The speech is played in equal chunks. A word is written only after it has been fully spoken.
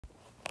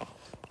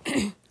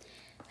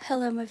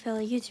Hello my fellow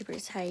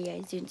YouTubers, how you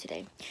guys doing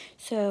today?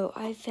 So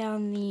I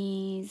found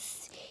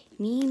these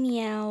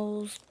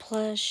meows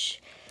plush.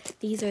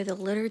 These are the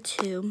litter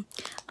 2.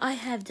 I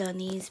have done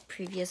these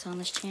previous on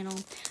this channel.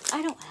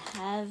 I don't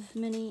have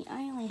many,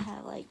 I only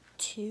have like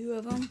 2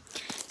 of them.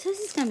 So this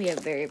is going to be a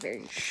very,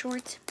 very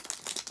short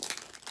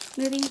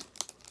movie,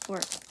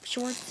 or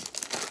short,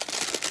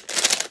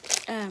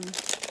 a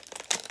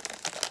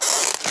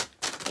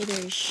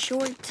very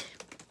short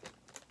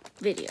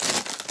video.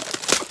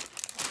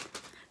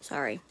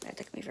 Sorry, that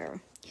took me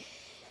forever.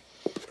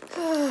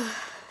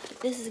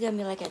 This is gonna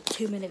be like a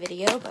 2-minute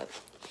video, but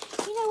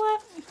you know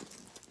what?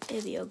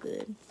 It'll be all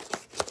good.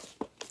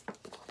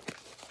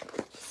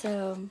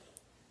 So,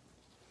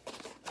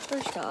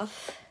 first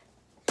off,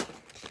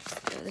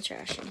 throw the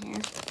trash in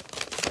here.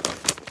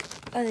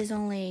 Oh, there's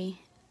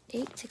only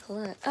 8 to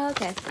collect. Oh,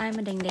 okay, I'm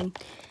a ding ding.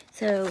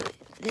 So,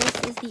 this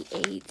is the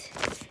 8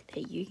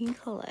 that you can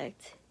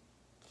collect.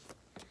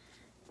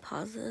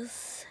 Pause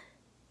this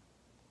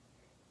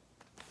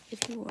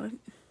if you want.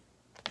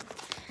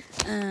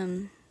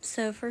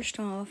 So first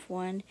off,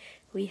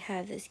 we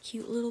have this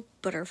cute little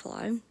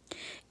butterfly.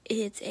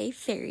 It's a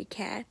fairy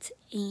cat,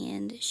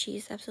 and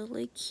she's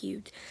absolutely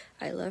cute.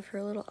 I love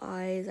her little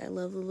eyes. I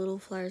love the little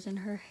flowers in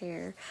her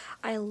hair.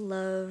 I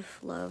love,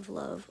 love,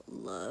 love,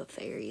 love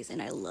fairies,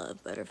 and I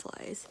love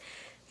butterflies.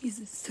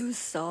 These are so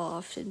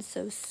soft and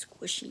so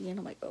squishy, and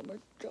I'm like, oh my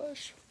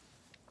gosh.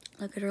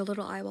 Look at her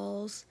little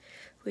eyeballs,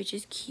 which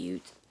is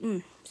cute.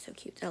 So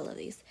cute. I love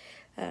these.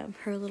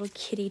 Her little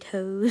kitty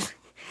toes.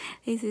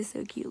 These are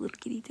so cute, little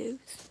kitty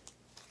toes.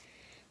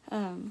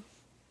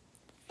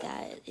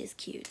 That is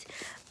cute.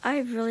 I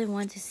really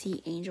want to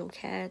see Angel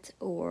Cat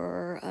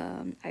or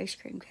Ice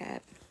Cream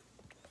Cat.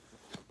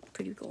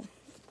 Pretty cool.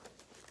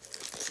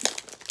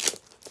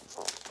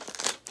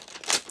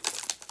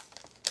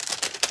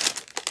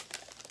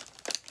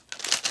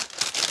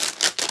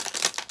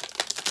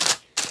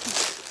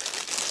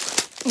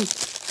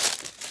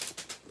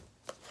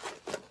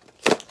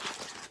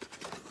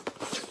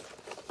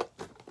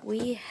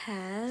 We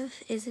have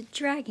is a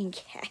dragon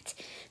cat.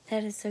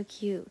 That is so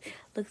cute.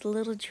 Look, the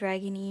little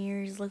dragon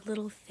ears. Look,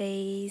 little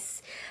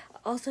face.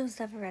 Also,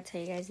 stuff I forgot to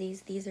tell you guys.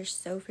 These are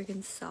so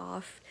freaking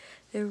soft.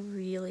 They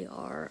really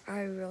are.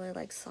 I really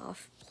like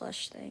soft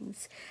plush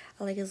things.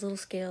 I like his little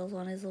scales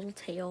on his little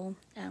tail.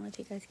 I don't know if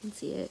you guys can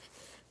see it.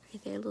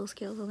 Right there, little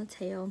scales on the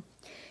tail.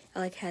 I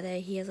like how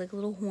he has like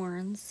little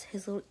horns.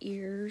 His little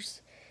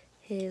ears.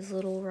 His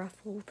little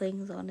ruffle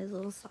things on his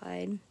little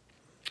side.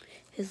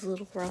 His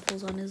little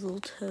ruffles on his little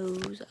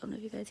toes. I don't know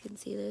if you guys can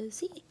see those.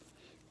 See?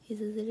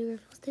 These are the little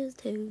ruffles to his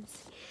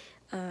toes.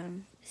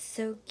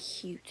 So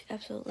cute.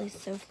 Absolutely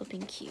so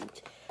flipping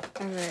cute.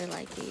 I really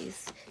like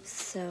these.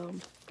 So,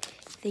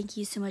 thank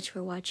you so much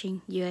for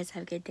watching. You guys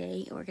have a good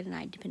day or good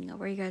night, depending on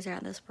where you guys are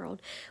in this world.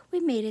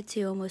 We made it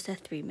to almost a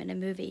 3-minute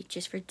movie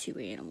just for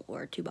 2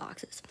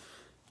 boxes.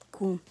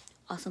 Cool.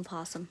 Awesome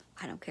possum.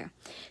 I don't care.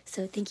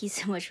 So thank you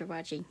so much for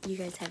watching. You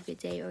guys have a good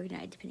day or good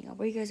night, depending on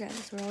where you guys are in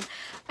this world.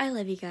 I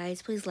love you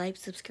guys. Please like,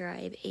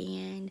 subscribe,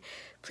 and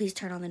please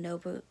turn on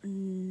the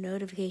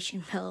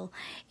notification bell.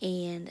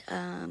 And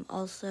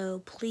also,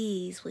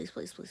 please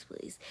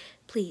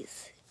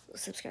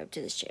subscribe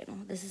to this channel.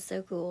 This is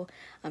so cool.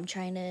 I'm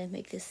trying to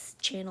make this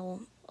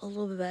channel a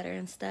little bit better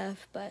and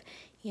stuff, but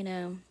you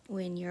know,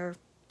 when you're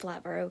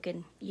flat broke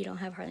and you don't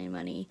have hardly any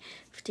money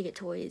to get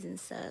toys and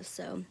stuff,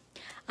 so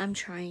I'm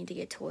trying to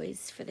get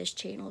toys for this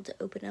channel to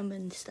open them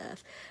and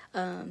stuff.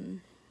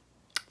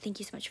 Thank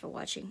you so much for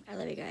watching. I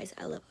love you guys.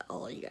 I love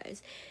all of you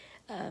guys.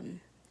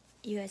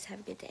 You guys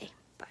have a good day.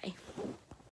 Bye.